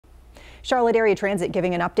Charlotte Area Transit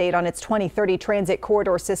giving an update on its 2030 transit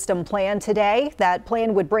corridor system plan today. That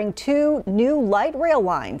plan would bring 2 new light rail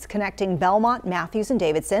lines connecting Belmont, Matthews and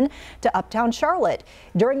Davidson to Uptown Charlotte.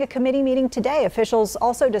 During a committee meeting today, officials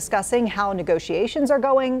also discussing how negotiations are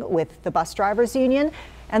going with the bus drivers union.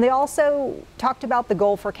 And they also talked about the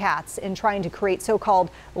goal for CATS in trying to create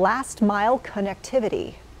so-called last mile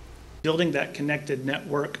connectivity. Building that connected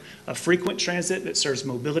network of frequent transit that serves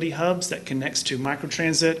mobility hubs, that connects to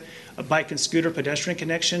microtransit, a bike and scooter pedestrian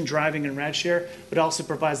connection, driving and rideshare, but also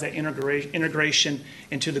provides that integration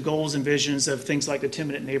into the goals and visions of things like the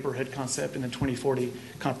 10-minute neighborhood concept and the 2040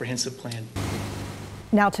 comprehensive plan.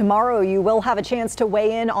 Now tomorrow you will have a chance to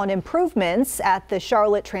weigh in on improvements at the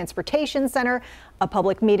Charlotte Transportation Center, a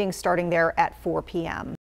public meeting starting there at 4 p.m.